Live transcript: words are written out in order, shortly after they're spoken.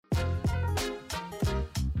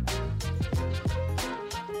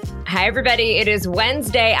Hi, everybody. It is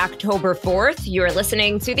Wednesday, October 4th. You're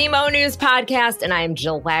listening to the Mo News Podcast, and I'm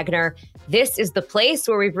Jill Wagner. This is the place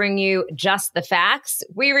where we bring you just the facts.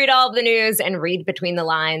 We read all of the news and read between the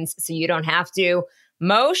lines so you don't have to.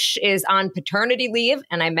 Moshe is on paternity leave,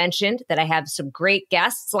 and I mentioned that I have some great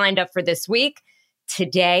guests lined up for this week.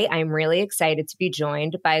 Today, I'm really excited to be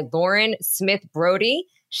joined by Lauren Smith Brody.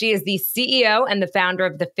 She is the CEO and the founder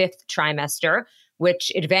of the Fifth Trimester,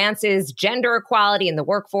 which advances gender equality in the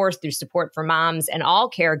workforce through support for moms and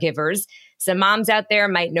all caregivers. Some moms out there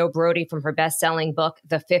might know Brody from her best-selling book,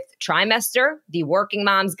 The Fifth Trimester, the working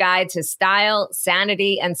mom's guide to style,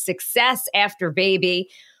 sanity, and success after baby,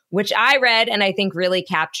 which I read and I think really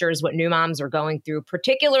captures what new moms are going through,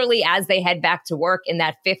 particularly as they head back to work in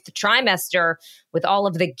that fifth trimester with all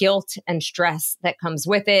of the guilt and stress that comes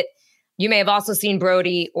with it. You may have also seen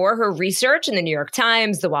Brody or her research in the New York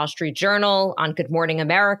Times, the Wall Street Journal, on Good Morning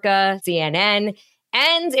America, CNN.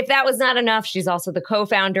 And if that was not enough, she's also the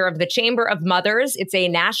co-founder of the Chamber of Mothers. It's a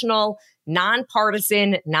national,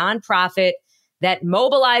 nonpartisan nonprofit that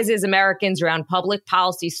mobilizes Americans around public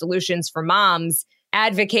policy solutions for moms,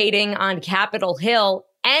 advocating on Capitol Hill.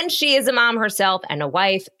 And she is a mom herself and a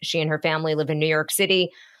wife. She and her family live in New York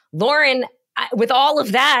City. Lauren, with all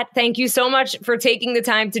of that, thank you so much for taking the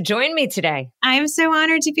time to join me today. I'm so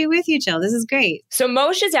honored to be with you, Jill. This is great. So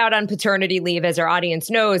Moshe is out on paternity leave. As our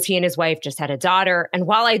audience knows, he and his wife just had a daughter. And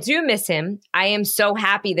while I do miss him, I am so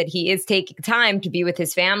happy that he is taking time to be with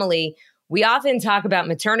his family. We often talk about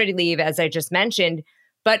maternity leave, as I just mentioned,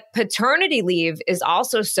 but paternity leave is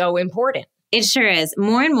also so important. It sure is.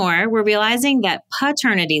 More and more, we're realizing that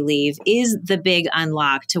paternity leave is the big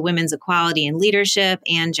unlock to women's equality in leadership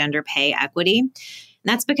and gender pay equity. And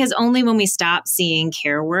that's because only when we stop seeing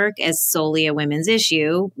care work as solely a women's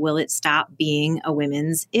issue will it stop being a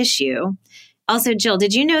women's issue. Also, Jill,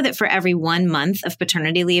 did you know that for every 1 month of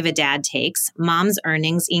paternity leave a dad takes, mom's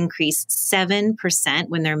earnings increase 7%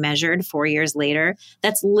 when they're measured 4 years later?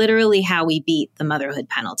 That's literally how we beat the motherhood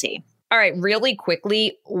penalty. All right, really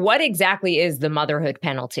quickly, what exactly is the motherhood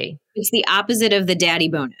penalty? It's the opposite of the daddy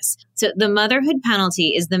bonus. So the motherhood penalty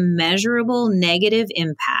is the measurable negative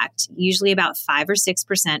impact, usually about 5 or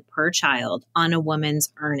 6% per child, on a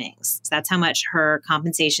woman's earnings. So that's how much her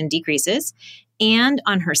compensation decreases, and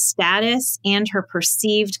on her status and her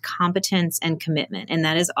perceived competence and commitment. And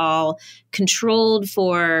that is all controlled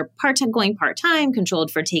for going part-time,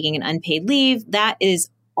 controlled for taking an unpaid leave. That is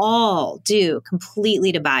all due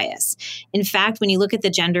completely to bias. In fact, when you look at the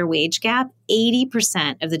gender wage gap,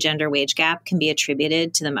 80% of the gender wage gap can be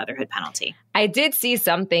attributed to the motherhood penalty. I did see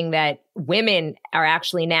something that women are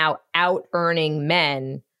actually now out earning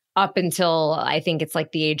men up until I think it's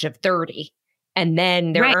like the age of 30. And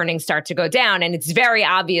then their earnings start to go down. And it's very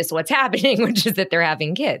obvious what's happening, which is that they're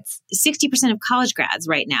having kids. 60% of college grads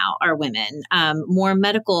right now are women. More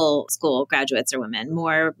medical school graduates are women.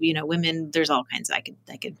 More, women, there's all kinds. I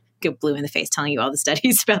could go blue in the face telling you all the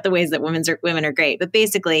studies about the ways that women are great. But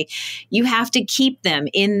basically, you have to keep them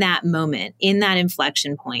in that moment, in that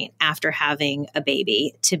inflection point after having a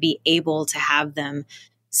baby to be able to have them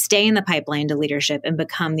stay in the pipeline to leadership and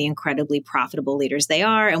become the incredibly profitable leaders they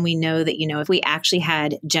are. And we know that, if we actually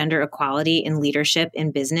had gender equality in leadership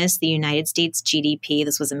in business, the United States GDP,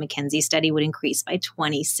 this was a McKinsey study, would increase by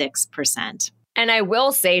 26%. And I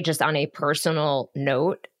will say, just on a personal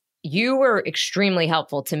note, you were extremely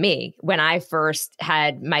helpful to me when I first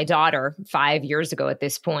had my daughter 5 years ago at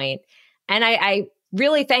this point. And I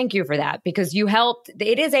really thank you for that, because you helped.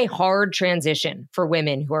 It is a hard transition for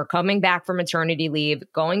women who are coming back from maternity leave,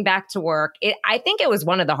 going back to work. I think it was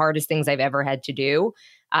one of the hardest things I've ever had to do.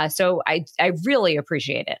 So I really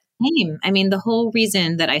appreciate it. Same. I mean, the whole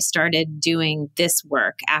reason that I started doing this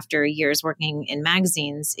work after years working in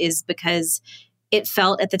magazines is because it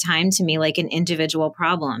felt at the time to me like an individual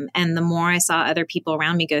problem. And the more I saw other people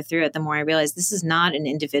around me go through it, the more I realized this is not an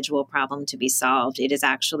individual problem to be solved. It is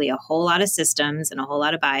actually a whole lot of systems and a whole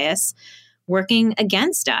lot of bias working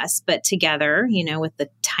against us, but together, with the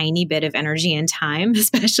tiny bit of energy and time,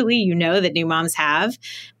 especially, that new moms have,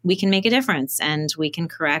 we can make a difference and we can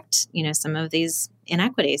correct, some of these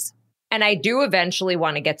inequities. And I do eventually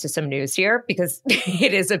want to get to some news here because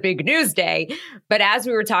it is a big news day. But as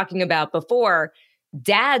we were talking about before,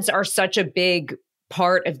 dads are such a big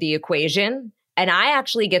part of the equation. And I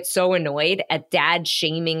actually get so annoyed at dad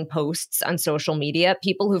shaming posts on social media.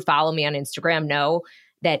 People who follow me on Instagram know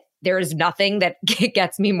that there is nothing that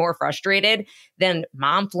gets me more frustrated than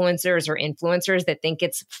momfluencers or influencers that think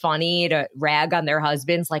it's funny to rag on their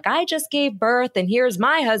husbands. Like, I just gave birth and here's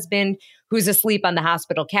my husband who's asleep on the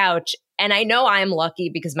hospital couch. And I know I'm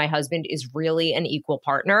lucky because my husband is really an equal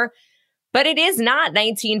partner. But it is not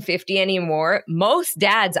 1950 anymore. Most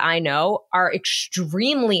dads I know are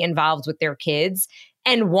extremely involved with their kids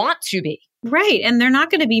and want to be. Right. And they're not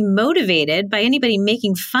going to be motivated by anybody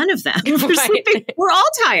making fun of them for sleeping. We're all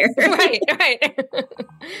tired. Right.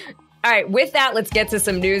 All right. With that, let's get to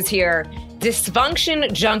some news here.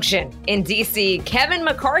 Dysfunction Junction in D.C. Kevin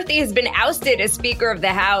McCarthy has been ousted as Speaker of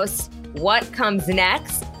the House. What comes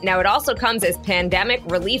next? Now, it also comes as pandemic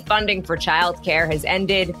relief funding for childcare has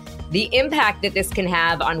ended. The impact that this can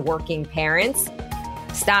have on working parents.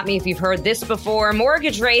 Stop me if you've heard this before.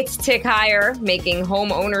 Mortgage rates tick higher, making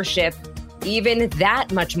home ownership even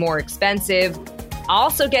that much more expensive.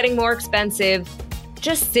 Also getting more expensive,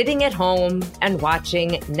 just sitting at home and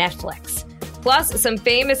watching Netflix. Plus, some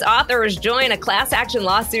famous authors join a class action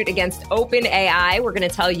lawsuit against OpenAI. We're going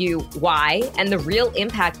to tell you why and the real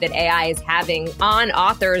impact that AI is having on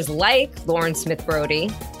authors like Lauren Smith Brody.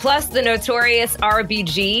 Plus, the notorious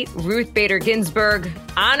RBG, Ruth Bader Ginsburg,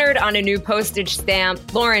 honored on a new postage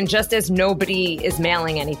stamp. Lauren, just as nobody is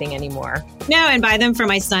mailing anything anymore. No, and buy them for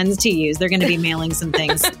my sons to use. They're going to be mailing some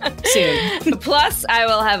things soon. Plus, I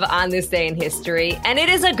will have On This Day in History, and it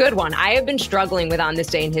is a good one. I have been struggling with On This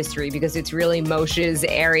Day in History because it's really Moshe's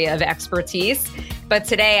area of expertise. But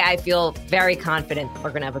today, I feel very confident that we're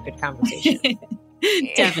going to have a good conversation.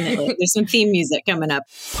 Definitely. There's some theme music coming up.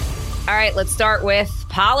 All right, let's start with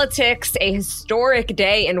politics. A historic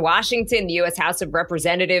day in Washington. The U.S. House of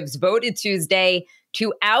Representatives voted Tuesday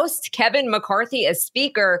to oust Kevin McCarthy as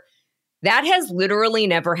Speaker. That has literally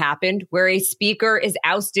never happened, where a Speaker is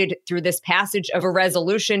ousted through this passage of a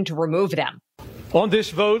resolution to remove them. On this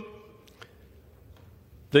vote,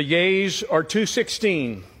 the yeas are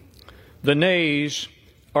 216. The nays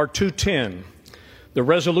are 210. The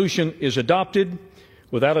resolution is adopted.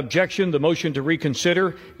 Without objection, the motion to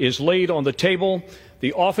reconsider is laid on the table.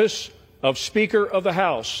 The office of Speaker of the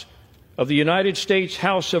House of the United States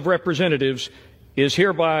House of Representatives is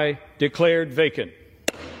hereby declared vacant.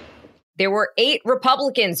 There were 8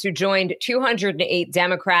 Republicans who joined 208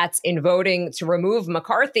 Democrats in voting to remove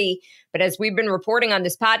McCarthy. But as we've been reporting on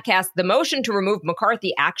this podcast, the motion to remove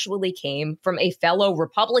McCarthy actually came from a fellow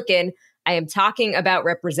Republican. I am talking about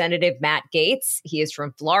Representative Matt Gaetz. He is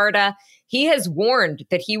from Florida. He has warned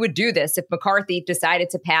that he would do this if McCarthy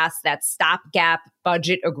decided to pass that stopgap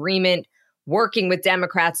budget agreement, working with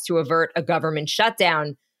Democrats to avert a government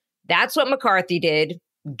shutdown. That's what McCarthy did.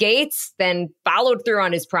 Gaetz then followed through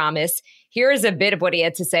on his promise. Here is a bit of what he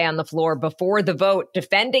had to say on the floor before the vote,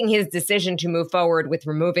 defending his decision to move forward with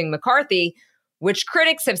removing McCarthy, which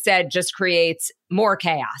critics have said just creates more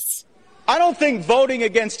chaos. I don't think voting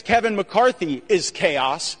against Kevin McCarthy is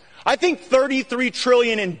chaos. I think $33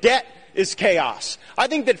 trillion in debt is chaos. I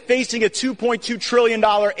think that facing a $2.2 trillion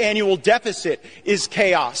annual deficit is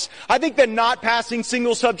chaos. I think that not passing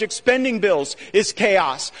single subject spending bills is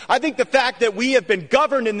chaos. I think the fact that we have been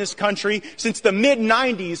governed in this country since the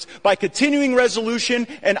mid-90s by continuing resolution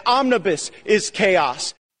and omnibus is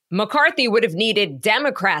chaos. McCarthy would have needed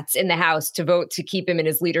Democrats in the House to vote to keep him in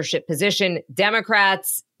his leadership position.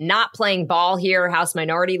 Democrats not playing ball here. House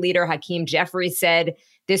Minority Leader Hakeem Jeffries said,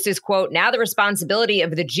 this is, quote, now the responsibility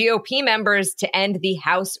of the GOP members to end the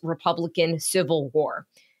House Republican Civil War.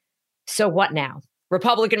 So what now?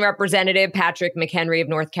 Republican Representative Patrick McHenry of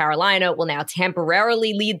North Carolina will now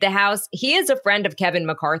temporarily lead the House. He is a friend of Kevin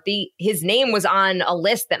McCarthy. His name was on a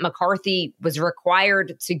list that McCarthy was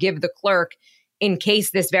required to give the clerk in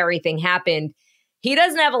case this very thing happened. He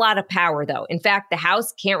doesn't have a lot of power, though. In fact, the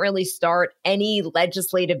House can't really start any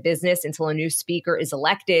legislative business until a new speaker is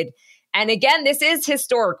elected. And again, this is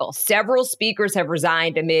historical. Several speakers have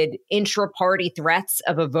resigned amid intra-party threats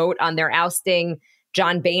of a vote on their ousting.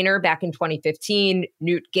 John Boehner back in 2015,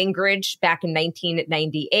 Newt Gingrich back in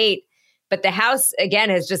 1998. But the House, again,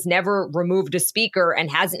 has just never removed a speaker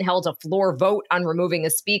and hasn't held a floor vote on removing a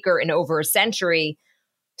speaker in over a century.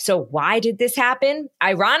 So why did this happen?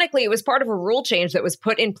 Ironically, it was part of a rule change that was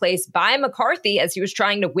put in place by McCarthy as he was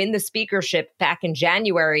trying to win the speakership back in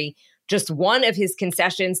January, just one of his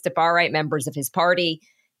concessions to far-right members of his party.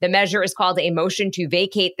 The measure is called a motion to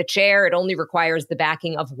vacate the chair. It only requires the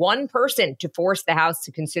backing of one person to force the House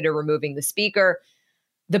to consider removing the speaker.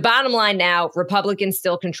 The bottom line now, Republicans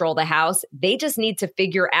still control the House. They just need to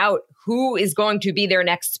figure out who is going to be their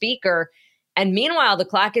next speaker. And meanwhile, the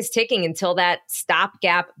clock is ticking until that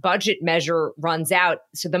stopgap budget measure runs out.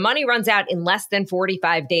 So the money runs out in less than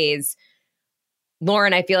 45 days.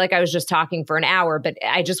 Lauren, I feel like I was just talking for an hour, but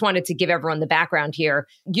I just wanted to give everyone the background here.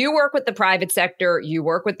 You work with the private sector, you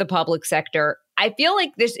work with the public sector. I feel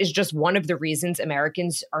like this is just one of the reasons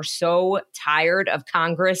Americans are so tired of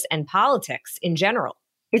Congress and politics in general.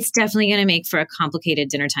 It's definitely going to make for a complicated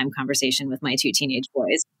dinner time conversation with my 2 teenage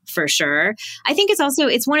boys, for sure. I think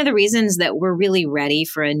it's one of the reasons that we're really ready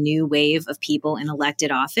for a new wave of people in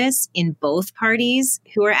elected office in both parties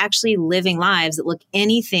who are actually living lives that look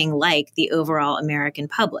anything like the overall American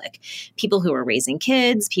public. People who are raising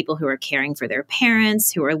kids, people who are caring for their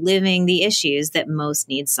parents, who are living the issues that most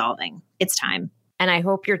need solving. It's time. And I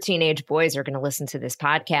hope your teenage boys are going to listen to this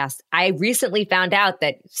podcast. I recently found out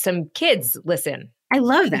that some kids listen. I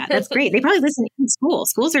love that. That's great. They probably listen in school.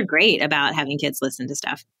 Schools are great about having kids listen to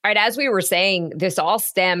stuff. All right. As we were saying, this all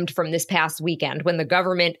stemmed from this past weekend when the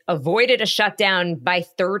government avoided a shutdown by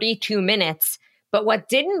 32 minutes. But what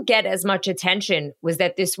didn't get as much attention was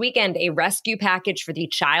that this weekend, a rescue package for the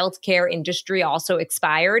childcare industry also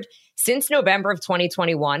expired. Since November of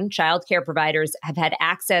 2021, childcare providers have had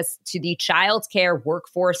access to the childcare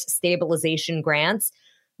workforce stabilization grants.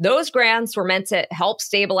 Those grants were meant to help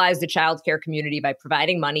stabilize the childcare community by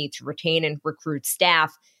providing money to retain and recruit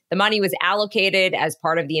staff. The money was allocated as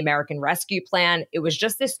part of the American Rescue Plan. It was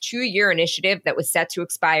just this 2-year initiative that was set to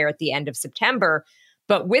expire at the end of September.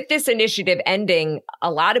 But with this initiative ending,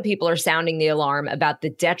 a lot of people are sounding the alarm about the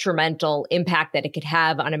detrimental impact that it could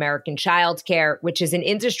have on American childcare, which is an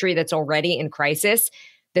industry that's already in crisis.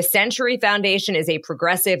 The Century Foundation is a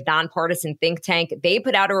progressive, nonpartisan think tank. They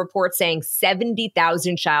put out a report saying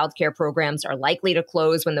 70,000 childcare programs are likely to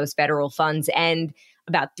close when those federal funds end.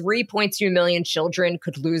 About 3.2 million children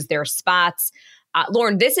could lose their spots.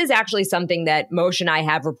 Lauren, this is actually something that Moshe and I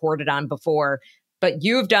have reported on before, but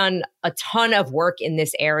you've done a ton of work in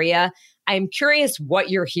this area. I'm curious what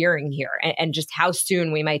you're hearing here and just how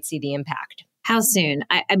soon we might see the impact. How soon?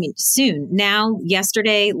 I mean, soon. Now,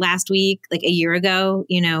 yesterday, last week, like a year ago,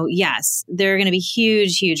 yes, there are going to be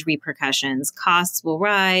huge, huge repercussions. Costs will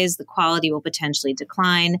rise. The quality will potentially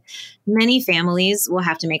decline. Many families will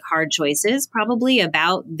have to make hard choices, probably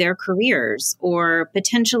about their careers or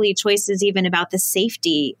potentially choices even about the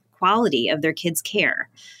safety, quality of their kids' care.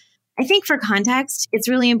 I think for context, it's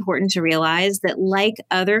really important to realize that like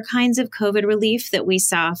other kinds of COVID relief that we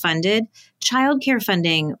saw funded, childcare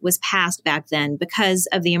funding was passed back then because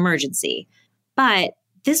of the emergency. But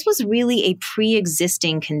this was really a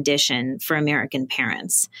pre-existing condition for American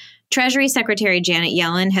parents. Treasury Secretary Janet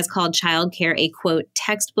Yellen has called childcare a, quote,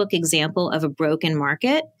 textbook example of a broken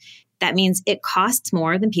market. That means it costs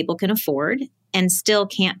more than people can afford and still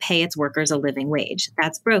can't pay its workers a living wage.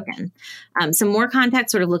 That's broken. Some more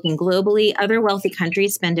context, sort of looking globally, other wealthy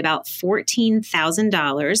countries spend about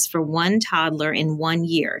 $14,000 for one toddler in 1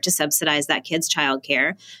 year to subsidize that kid's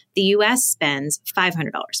childcare. The U.S. spends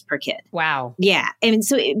 $500 per kid. Wow. Yeah. I mean,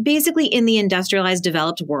 so basically in the industrialized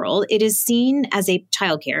developed world, it is seen as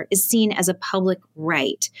childcare is seen as a public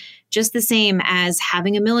right, just the same as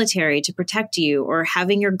having a military to protect you or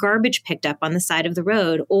having your garbage picked up on the side of the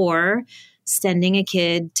road or sending a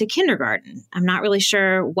kid to kindergarten. I'm not really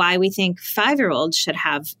sure why we think 5-year-olds should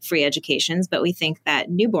have free educations, but we think that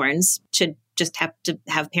newborns should just have to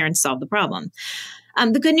have parents solve the problem.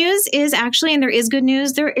 The good news is actually, and there is good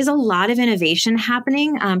news, there is a lot of innovation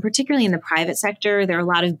happening, particularly in the private sector. There are a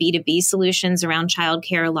lot of B2B solutions around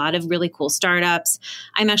childcare, a lot of really cool startups.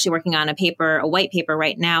 I'm actually working on a white paper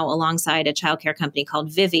right now alongside a childcare company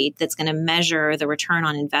called Vivi that's going to measure the return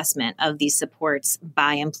on investment of these supports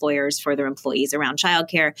by employers for their employees around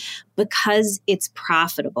childcare because it's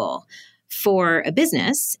profitable for a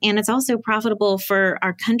business, and it's also profitable for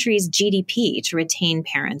our country's GDP to retain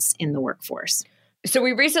parents in the workforce. So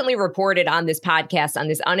we recently reported on this podcast on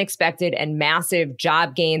this unexpected and massive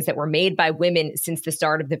job gains that were made by women since the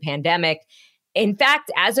start of the pandemic. In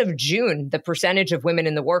fact, as of June, the percentage of women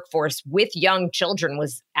in the workforce with young children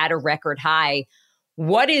was at a record high.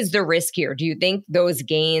 What is the risk here? Do you think those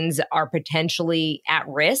gains are potentially at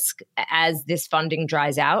risk as this funding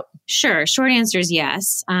dries out? Sure. Short answer is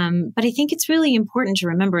yes. But I think it's really important to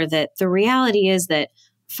remember that the reality is that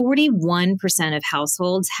 41% of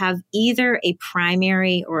households have either a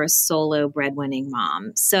primary or a solo breadwinning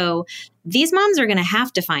mom. So these moms are going to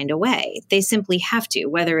have to find a way. They simply have to,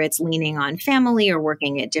 whether it's leaning on family or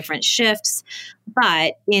working at different shifts.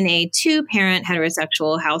 But in a 2-parent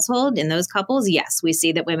heterosexual household, in those couples, yes, we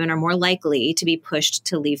see that women are more likely to be pushed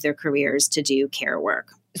to leave their careers to do care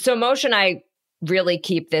work. So Moshe and I really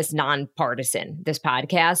keep this nonpartisan, this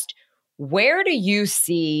podcast. Where do you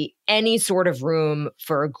see any sort of room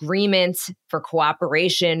for agreement, for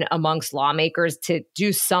cooperation amongst lawmakers to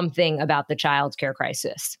do something about the childcare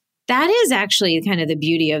crisis? That is actually kind of the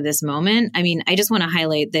beauty of this moment. I mean, I just want to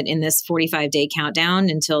highlight that in this 45-day countdown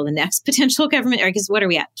until the next potential government, or I guess, what are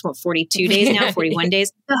we at? 42 days now, 41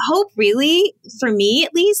 days. The hope really, for me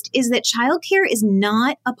at least, is that childcare is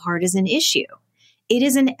not a partisan issue. it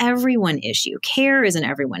is an everyone issue. Care is an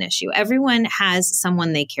everyone issue. Everyone has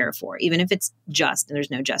someone they care for, even if it's just, and there's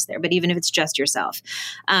no just there, but even if it's just yourself.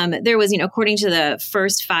 There was, according to the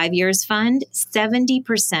First 5 Years Fund,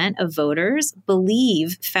 70% of voters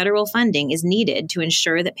believe federal funding is needed to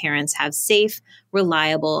ensure that parents have safe,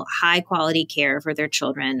 reliable, high quality care for their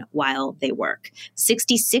children while they work.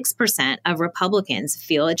 66% of Republicans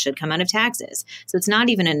feel it should come out of taxes. So it's not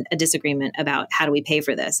even a disagreement about how do we pay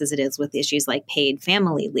for this, as it is with issues like paid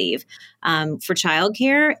family leave. For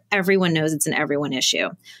childcare, everyone knows it's an everyone issue.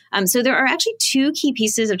 So there are actually two key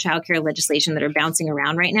pieces of childcare legislation that are bouncing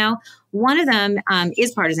around right now. One of them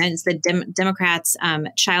is partisan. It's the Democrats'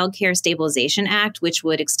 Child Care Stabilization Act, which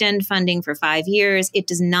would extend funding for 5 years. It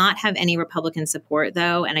does not have any Republican support,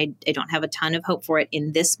 though, and I don't have a ton of hope for it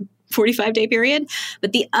in this 45-day period.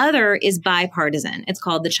 But the other is bipartisan. It's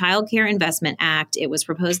called the Child Care Investment Act. It was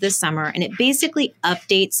proposed this summer, and it basically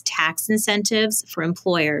updates tax incentives for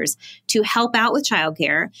employers to help out with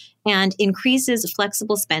childcare and increases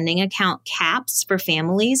flexible spending account caps for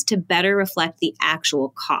families to better reflect the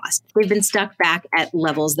actual cost. We've been stuck back at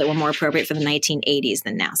levels that were more appropriate for the 1980s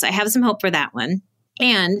than now. So I have some hope for that one.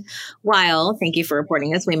 And while, thank you for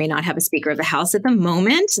reporting this, we may not have a Speaker of the House at the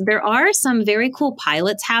moment, there are some very cool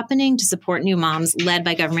pilots happening to support new moms led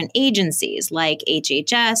by government agencies like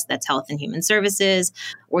HHS, that's Health and Human Services,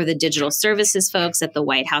 or the digital services folks at the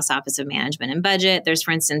White House Office of Management and Budget. There's,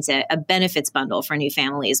 for instance, a benefits bundle for new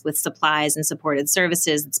families with supplies and supported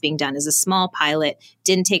services that's being done as a small pilot.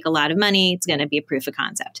 Didn't take a lot of money. It's going to be a proof of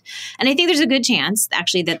concept. And I think there's a good chance,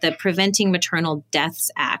 actually, that the Preventing Maternal Deaths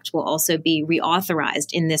Act will also be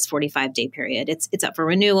reauthorized in this 45-day period. It's up for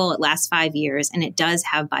renewal. It lasts 5 years, and it does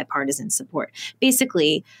have bipartisan support.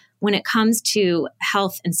 Basically, when it comes to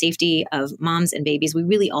health and safety of moms and babies, we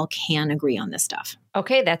really all can agree on this stuff.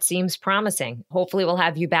 Okay, that seems promising. Hopefully we'll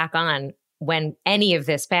have you back on when any of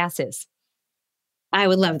this passes. I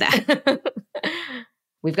would love that.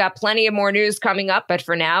 We've got plenty of more news coming up, but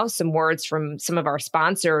for now, some words from some of our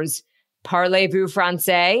sponsors. Parlez-vous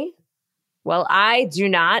français? Well, I do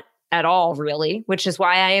not at all, really, which is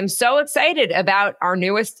why I am so excited about our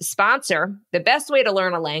newest sponsor. The best way to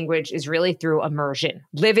learn a language is really through immersion,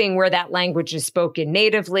 living where that language is spoken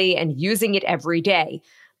natively and using it every day.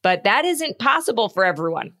 But that isn't possible for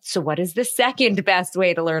everyone. So what is the second best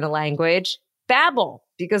way to learn a language? Babbel.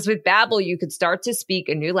 Because with Babbel, you could start to speak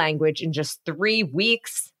a new language in just 3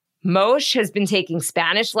 weeks. Moshe has been taking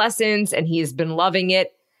Spanish lessons and he has been loving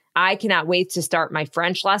it. I cannot wait to start my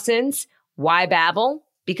French lessons. Why Babbel?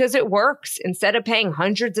 Because it works. Instead of paying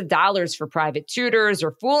hundreds of dollars for private tutors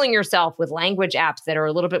or fooling yourself with language apps that are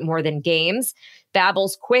a little bit more than games,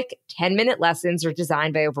 Babbel's quick 10-minute lessons are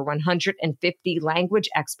designed by over 150 language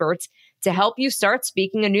experts to help you start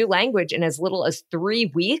speaking a new language in as little as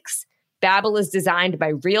 3 weeks. Babbel is designed by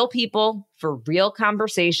real people for real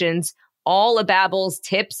conversations. All of Babbel's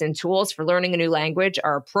tips and tools for learning a new language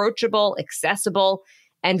are approachable, accessible,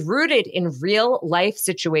 and rooted in real life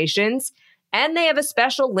situations. And they have a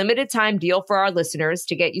special limited time deal for our listeners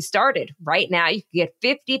to get you started. Right now, you can get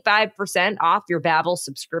 55% off your Babbel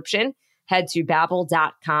subscription. Head to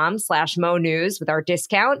babbel.com/MoNews with our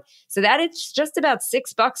discount so that it's just about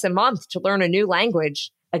 $6 a month to learn a new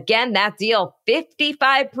language. Again, that deal,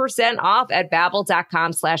 55% off at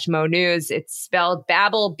babbel.com/MoNews. It's spelled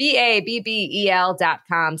Babbel,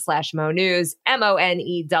 BABBEL.com/MoNews,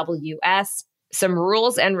 MONEWS. Some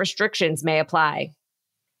rules and restrictions may apply.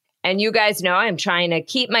 And you guys know I'm trying to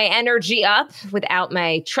keep my energy up without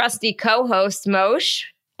my trusty co-host, Moshe.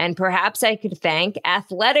 And perhaps I could thank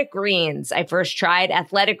Athletic Greens. I first tried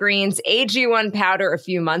Athletic Greens AG1 powder a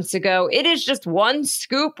few months ago. It is just 1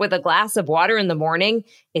 scoop with a glass of water in the morning.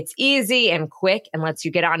 It's easy and quick and lets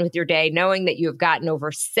you get on with your day knowing that you have gotten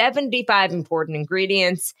over 75 important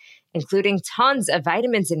ingredients, including tons of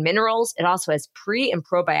vitamins and minerals. It also has pre- and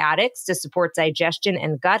probiotics to support digestion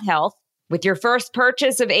and gut health. With your first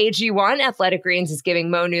purchase of AG1, Athletic Greens is giving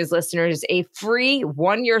Mo News listeners a free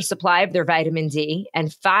 1-year supply of their vitamin D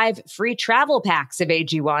and 5 free travel packs of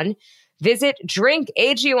AG1. Visit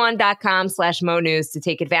drinkag1.com/MoNews to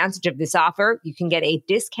take advantage of this offer. You can get a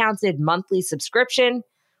discounted monthly subscription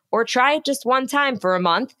or try it just one time for a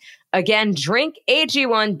month. Again,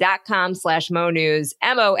 drinkag1.com/MoNews,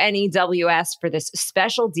 MONEWS for this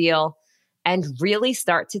special deal and really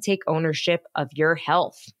start to take ownership of your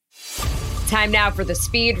health. Time now for the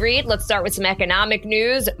speed read. Let's start with some economic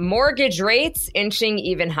news. Mortgage rates inching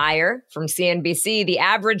even higher. From CNBC, the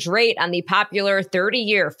average rate on the popular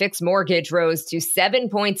 30-year fixed mortgage rose to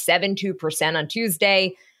 7.72% on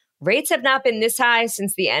Tuesday. Rates have not been this high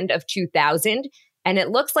since the end of 2000. And it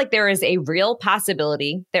looks like there is a real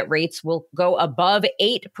possibility that rates will go above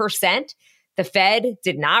 8%. The Fed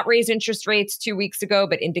did not raise interest rates 2 weeks ago,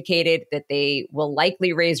 but indicated that they will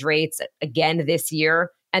likely raise rates again this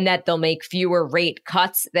year and that they'll make fewer rate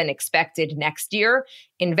cuts than expected next year.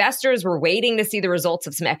 Investors were waiting to see the results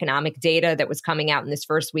of some economic data that was coming out in this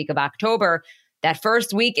first week of October. That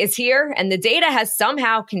first week is here, and the data has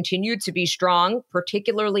somehow continued to be strong,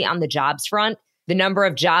 particularly on the jobs front. The number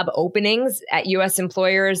of job openings at U.S.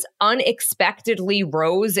 employers unexpectedly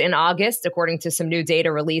rose in August, according to some new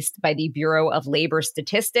data released by the Bureau of Labor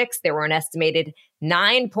Statistics. There were an estimated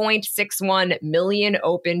 9.61 million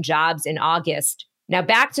open jobs in August. Now,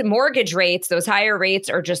 back to mortgage rates, those higher rates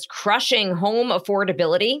are just crushing home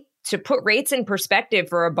affordability. To put rates in perspective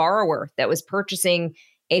for a borrower that was purchasing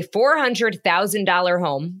a $400,000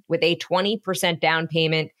 home with a 20% down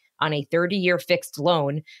payment on a 30-year fixed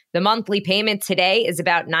loan, the monthly payment today is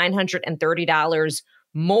about $930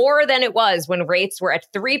 more than it was when rates were at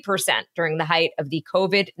 3% during the height of the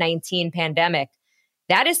COVID-19 pandemic.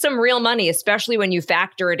 That is some real money, especially when you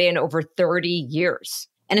factor it in over 30 years.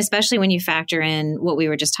 And especially when you factor in what we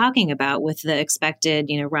were just talking about with the expected,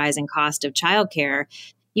 rising cost of childcare.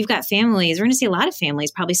 You've got families, we're going to see a lot of families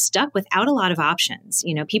probably stuck without a lot of options.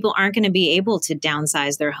 People aren't going to be able to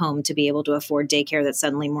downsize their home to be able to afford daycare that's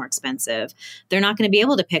suddenly more expensive. They're not going to be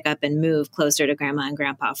able to pick up and move closer to grandma and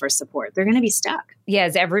grandpa for support. They're going to be stuck. Yeah,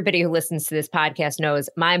 as everybody who listens to this podcast knows,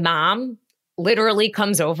 my mom literally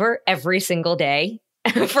comes over every single day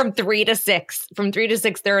from 3 to 6, from 3 to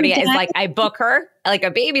 6:30. It's like I book her like a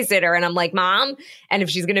babysitter and I'm like, Mom. And if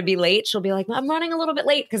she's going to be late, she'll be like, I'm running a little bit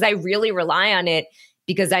late, because I really rely on it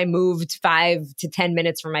because I moved 5 to 10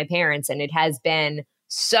 minutes from my parents, and it has been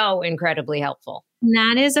so incredibly helpful. And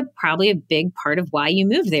that is probably a big part of why you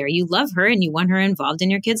moved there. You love her and you want her involved in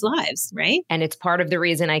your kids' lives, right? And it's part of the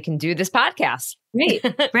reason I can do this podcast. Right,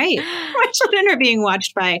 right. My children are being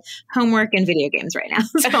watched by homework and video games right now,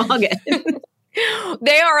 so all good.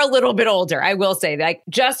 They are a little bit older, I will say. Like,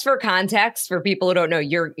 just for context, for people who don't know,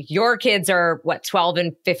 your kids are 12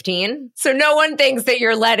 and 15. So no one thinks that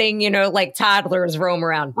you're letting, like toddlers roam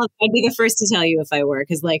around. I'd be the first to tell you if I were,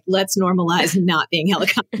 because let's normalize not being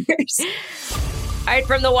helicopters. All right,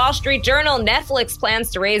 from the Wall Street Journal, Netflix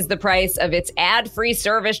plans to raise the price of its ad-free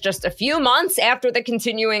service just a few months after the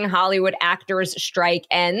continuing Hollywood actors' strike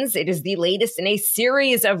ends. It is the latest in a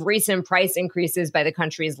series of recent price increases by the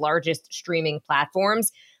country's largest streaming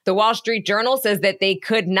platforms. The Wall Street Journal says that they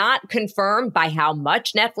could not confirm by how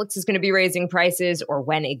much Netflix is going to be raising prices or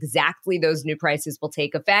when exactly those new prices will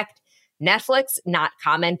take effect. Netflix not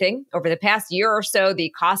commenting. Over the past year or so,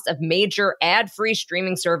 the cost of major ad-free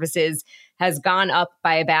streaming services has gone up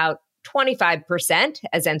by about 25%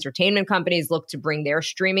 as entertainment companies look to bring their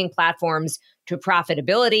streaming platforms to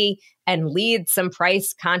profitability and lead some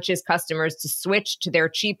price-conscious customers to switch to their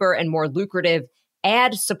cheaper and more lucrative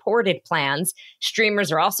ad-supported plans.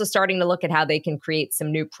 Streamers are also starting to look at how they can create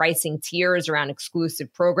some new pricing tiers around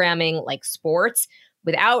exclusive programming like sports,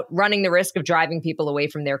 without running the risk of driving people away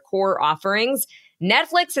from their core offerings.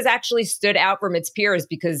 Netflix has actually stood out from its peers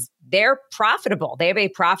because they're profitable. They have a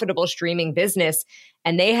profitable streaming business,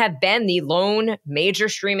 and they have been the lone major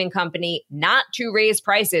streaming company not to raise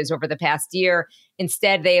prices over the past year.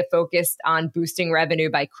 Instead, they have focused on boosting revenue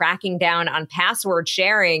by cracking down on password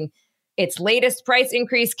sharing. Its latest price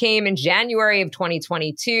increase came in January of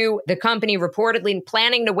 2022. The company reportedly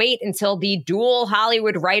planning to wait until the dual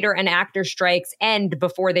Hollywood writer and actor strikes end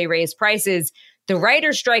before they raise prices. The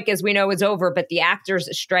writer's strike, as we know, is over, but the actors'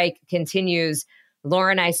 strike continues.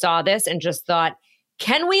 Laura and I saw this and just thought,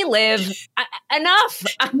 can we live? Enough.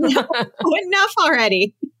 Enough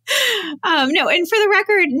already. No, and for the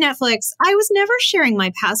record, Netflix, I was never sharing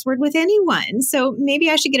my password with anyone. So maybe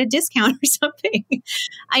I should get a discount or something.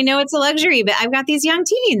 I know it's a luxury, but I've got these young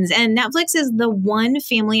teens, and Netflix is the one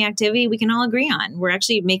family activity we can all agree on. We're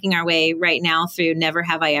actually making our way right now through Never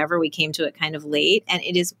Have I Ever. We came to it kind of late, and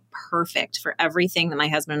it is perfect for everything that my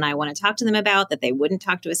husband and I want to talk to them about that they wouldn't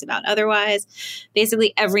talk to us about otherwise.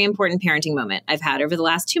 Basically, every important parenting moment I've had over the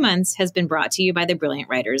last 2 months has been brought to you by the brilliant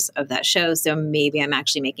writers of that show. So maybe I'm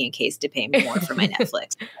actually making a case to pay more for my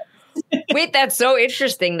Netflix. Wait, that's so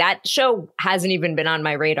interesting. That show hasn't even been on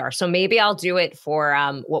my radar. So maybe I'll do it for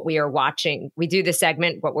what we are watching. We do the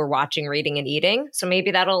segment, what we're watching, reading, and eating. So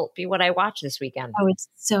maybe that'll be what I watch this weekend. Oh, it's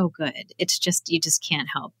so good. It's just, you just can't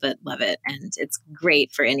help but love it. And it's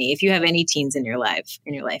great for if you have any teens in your life,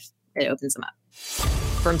 it opens them up.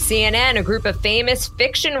 From CNN, a group of famous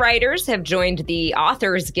fiction writers have joined the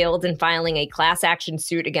Authors Guild in filing a class action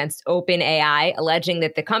suit against OpenAI, alleging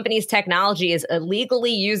that the company's technology is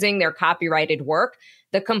illegally using their copyrighted work.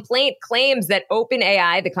 The complaint claims that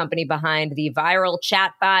OpenAI, the company behind the viral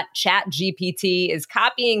chatbot ChatGPT, is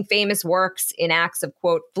copying famous works in acts of,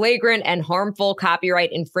 quote, flagrant and harmful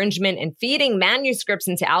copyright infringement and feeding manuscripts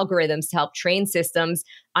into algorithms to help train systems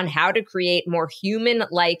on how to create more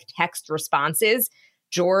human-like text responses.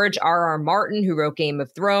 George R.R. Martin, who wrote Game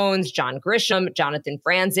of Thrones, John Grisham, Jonathan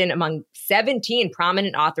Franzen, among 17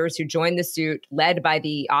 prominent authors who joined the suit led by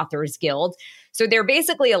the Authors Guild. So they're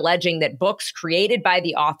basically alleging that books created by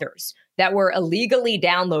the authors that were illegally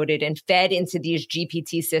downloaded and fed into these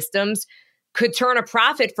GPT systems could turn a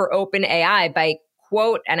profit for OpenAI by,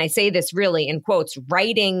 quote, and I say this really in quotes,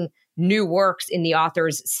 writing new works in the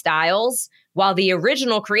author's styles, while the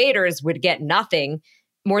original creators would get nothing.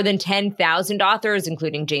 More than 10,000 authors,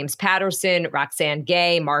 including James Patterson, Roxane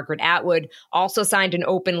Gay, Margaret Atwood, also signed an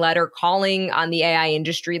open letter calling on the AI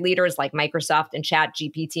industry leaders like Microsoft and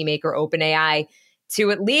ChatGPT maker OpenAI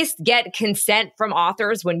to at least get consent from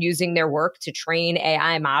authors when using their work to train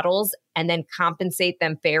AI models and then compensate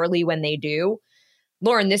them fairly when they do.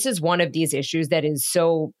 Lauren, this is one of these issues that is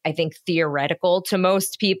so, I think, theoretical to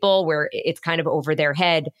most people, where it's kind of over their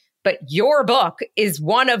head. But your book is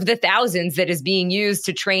one of the thousands that is being used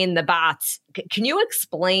to train the bots. Can you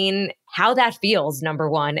explain how that feels, number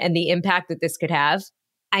one, and the impact that this could have?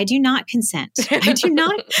 I do not consent. I do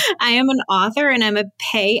not. I am an author and I'm a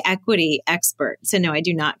pay equity expert. So no, I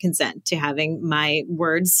do not consent to having my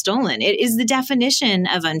words stolen. It is the definition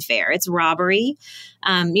of unfair. It's robbery.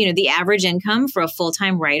 The average income for a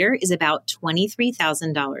full-time writer is about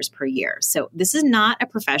 $23,000 per year. So this is not a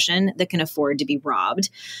profession that can afford to be robbed.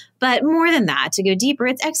 But more than that, to go deeper,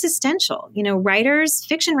 it's existential.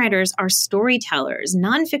 Fiction writers are storytellers.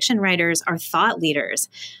 Nonfiction writers are thought leaders.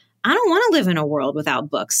 I don't want to live in a world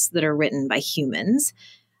without books that are written by humans.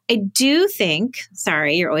 I do think,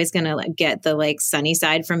 sorry, you're always going to get the sunny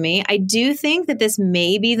side from me. I do think that this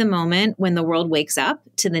may be the moment when the world wakes up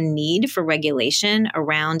to the need for regulation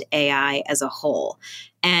around AI as a whole.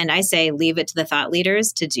 And I say, leave it to the thought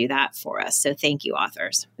leaders to do that for us. So thank you,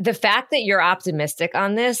 authors. The fact that you're optimistic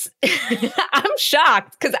on this, I'm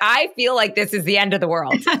shocked because I feel like this is the end of the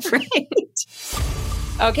world. Right.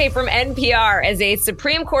 Okay, from NPR, as a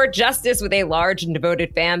Supreme Court justice with a large and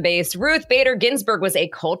devoted fan base, Ruth Bader Ginsburg was a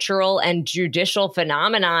cultural and judicial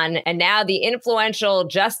phenomenon. And now the influential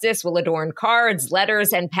justice will adorn cards,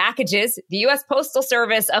 letters, and packages. The U.S. Postal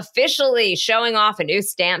Service officially showing off a new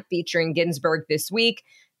stamp featuring Ginsburg this week.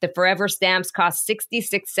 The Forever stamps cost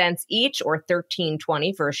 66 cents each, or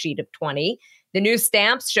 $13.20 for a sheet of 20. The new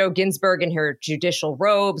stamps show Ginsburg in her judicial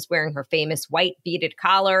robes, wearing her famous white beaded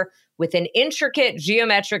collar, with an intricate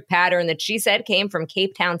geometric pattern that she said came from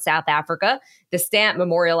Cape Town, South Africa. The stamp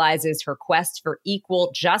memorializes her quest for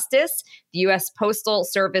equal justice. The U.S. Postal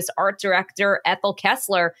Service Art Director Ethel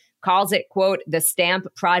Kessler calls it, quote, the stamp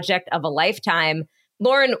project of a lifetime.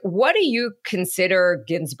 Lauren, what do you consider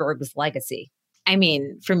Ginsburg's legacy? I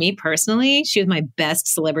mean, for me personally, she was my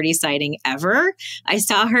best celebrity sighting ever. I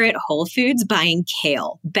saw her at Whole Foods buying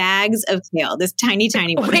kale, bags of kale, this tiny,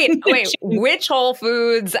 tiny one. Wait, which Whole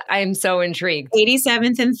Foods? I'm so intrigued.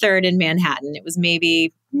 87th and 3rd in Manhattan. It was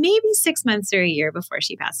maybe 6 months or a year before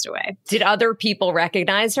she passed away. Did other people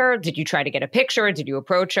recognize her? Did you try to get a picture? Did you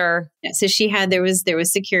approach her? Yeah, so there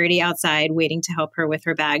was security outside waiting to help her with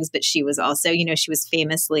her bags, but she was also,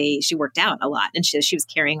 she worked out a lot, and she was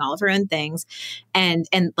carrying all of her own things. And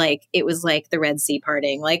it was like the Red Sea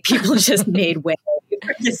parting, people just made way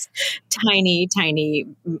for this tiny,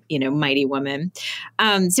 mighty woman.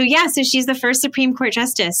 So she's the first Supreme Court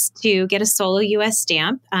justice to get a solo U.S.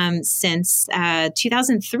 stamp since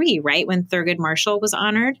 2003, right, when Thurgood Marshall was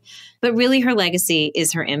honored. But really, her legacy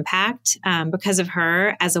is her impact. Because of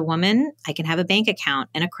her, as a woman, I can have a bank account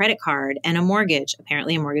and a credit card and a mortgage,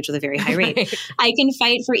 apparently a mortgage with a very high rate. Right. I can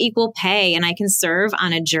fight for equal pay and I can serve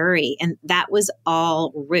on a jury. And that was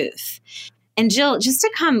all Ruth. And Jill, just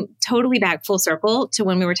to come totally back full circle to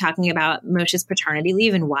when we were talking about Moshe's paternity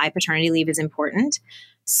leave and why paternity leave is important,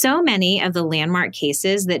 so many of the landmark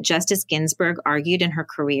cases that Justice Ginsburg argued in her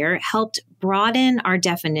career helped broaden our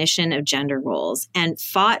definition of gender roles and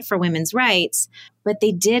fought for women's rights, but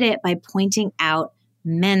they did it by pointing out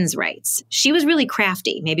men's rights. She was really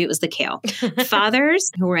crafty. Maybe it was the kale.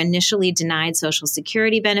 Fathers who were initially denied Social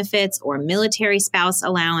Security benefits or military spouse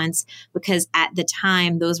allowance because at the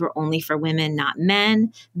time those were only for women, not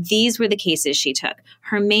men. These were the cases she took.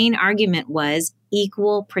 Her main argument was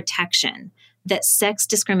equal protection, that sex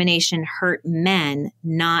discrimination hurt men,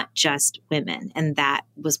 not just women. And that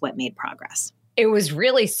was what made progress. It was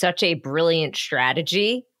really such a brilliant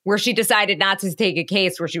strategy. where she decided not to take a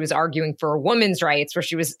case where she was arguing for women's rights, where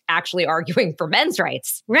she was actually arguing for men's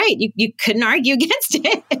rights. Right. You couldn't argue against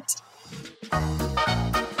it.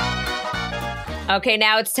 Okay,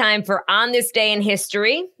 now it's time for On This Day in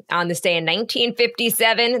History. On this day in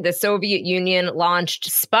 1957, the Soviet Union launched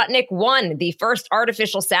Sputnik 1, the first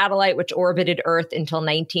artificial satellite which orbited Earth until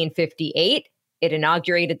 1958. It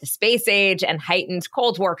inaugurated the space age and heightened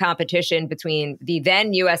Cold War competition between the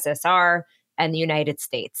then USSR and the United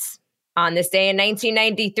States. On this day in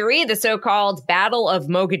 1993, the so-called Battle of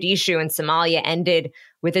Mogadishu in Somalia ended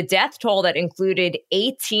with a death toll that included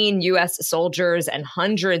 18 U.S. soldiers and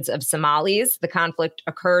hundreds of Somalis. The conflict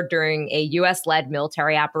occurred during a U.S.-led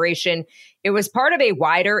military operation. It was part of a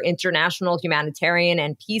wider international humanitarian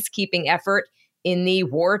and peacekeeping effort in the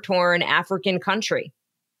war-torn African country.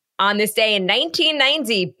 On this day in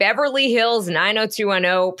 1990, Beverly Hills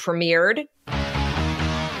 90210 premiered.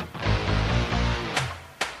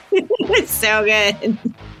 It's so good.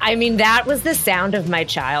 I mean, that was the sound of my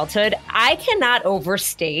childhood. I cannot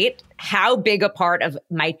overstate how big a part of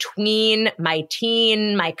my tween, my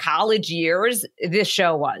teen, my college years this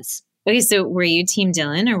show was. Okay, so were you Team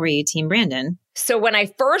Dylan or were you Team Brandon? So when I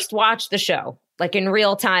first watched the show, like in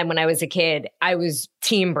real time when I was a kid, I was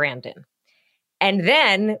Team Brandon. And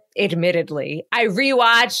then, admittedly, I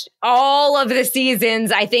rewatched all of the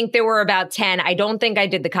seasons. I think there were about 10. I don't think I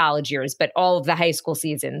did the college years, but all of the high school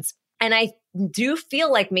seasons. And I do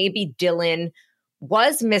feel like maybe Dylan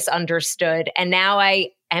was misunderstood. And now I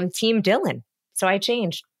am Team Dylan. So I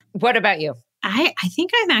changed. What about you? I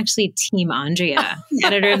think I'm actually Team Andrea,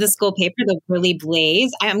 editor of the school paper, The Whirly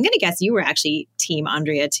Blaze. I'm going to guess you were actually Team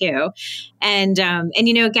Andrea too. And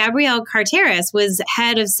you know, Gabrielle Carteris was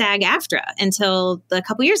head of SAG-AFTRA until a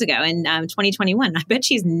couple years ago in 2021. I bet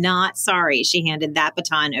she's not sorry she handed that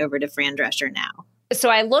baton over to Fran Drescher now. So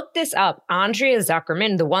I looked this up. Andrea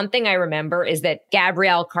Zuckerman, the one thing I remember is that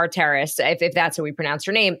Gabrielle Carteris, if that's how we pronounce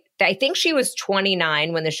her name, I think she was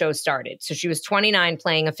 29 when the show started. So she was 29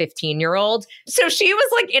 playing a 15-year-old. So she was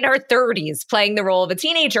like in her 30s playing the role of a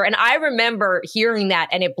teenager. And I remember hearing that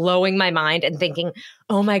and it blowing my mind and thinking,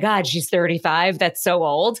 oh my God, she's 35. That's so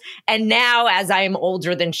old. And now as I am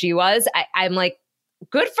older than she was, I'm like,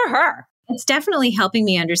 good for her. It's definitely helping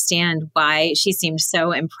me understand why she seemed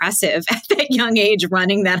so impressive at that young age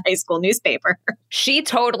running that high school newspaper. She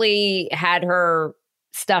totally had her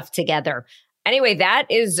stuff together. Anyway, that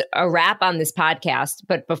is a wrap on this podcast.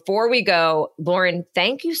 But before we go, Lauren,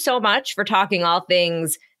 thank you so much for talking all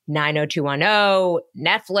things 90210,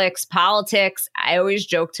 Netflix, politics. I always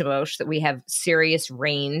joke to Moshe that we have serious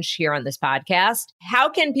range here on this podcast. How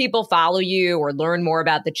can people follow you or learn more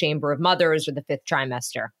about the Chamber of Mothers or the Fifth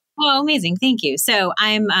Trimester? Oh, amazing. Thank you. So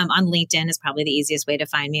I'm on LinkedIn is probably the easiest way to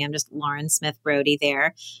find me. I'm just Lauren Smith Brody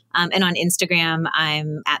there. And on Instagram,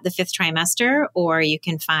 I'm at the Fifth Trimester, or you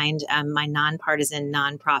can find my nonpartisan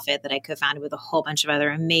nonprofit that I co-founded with a whole bunch of other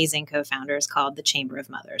amazing co-founders called the Chamber of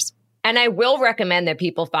Mothers. And I will recommend that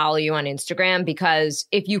people follow you on Instagram, because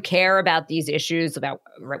if you care about these issues about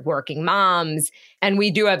working moms, and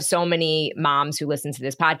we do have so many moms who listen to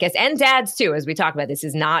this podcast and dads too, as we talk about, this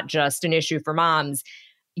is not just an issue for moms.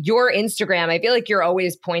 Your Instagram, I feel like you're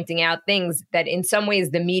always pointing out things that in some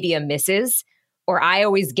ways the media misses, or I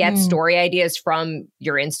always get story ideas from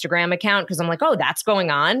your Instagram account because I'm like, oh, that's going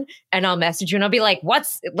on. And I'll message you and I'll be like,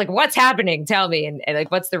 what's happening? Tell me. And like,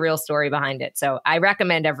 what's the real story behind it? So I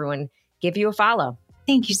recommend everyone give you a follow.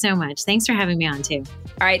 Thank you so much. Thanks for having me on too.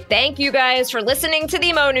 All right. Thank you guys for listening to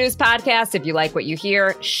the Mo News podcast. If you like what you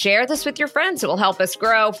hear, share this with your friends. It will help us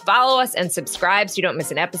grow. Follow us and subscribe so you don't miss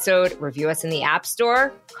an episode. Review us in the App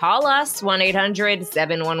Store. Call us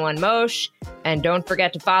 1-800-711-MOSH. And don't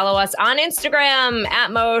forget to follow us on Instagram at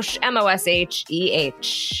Mosh,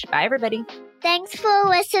 MOSHEH. Bye, everybody. Thanks for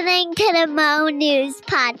listening to the Mo News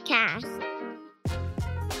podcast.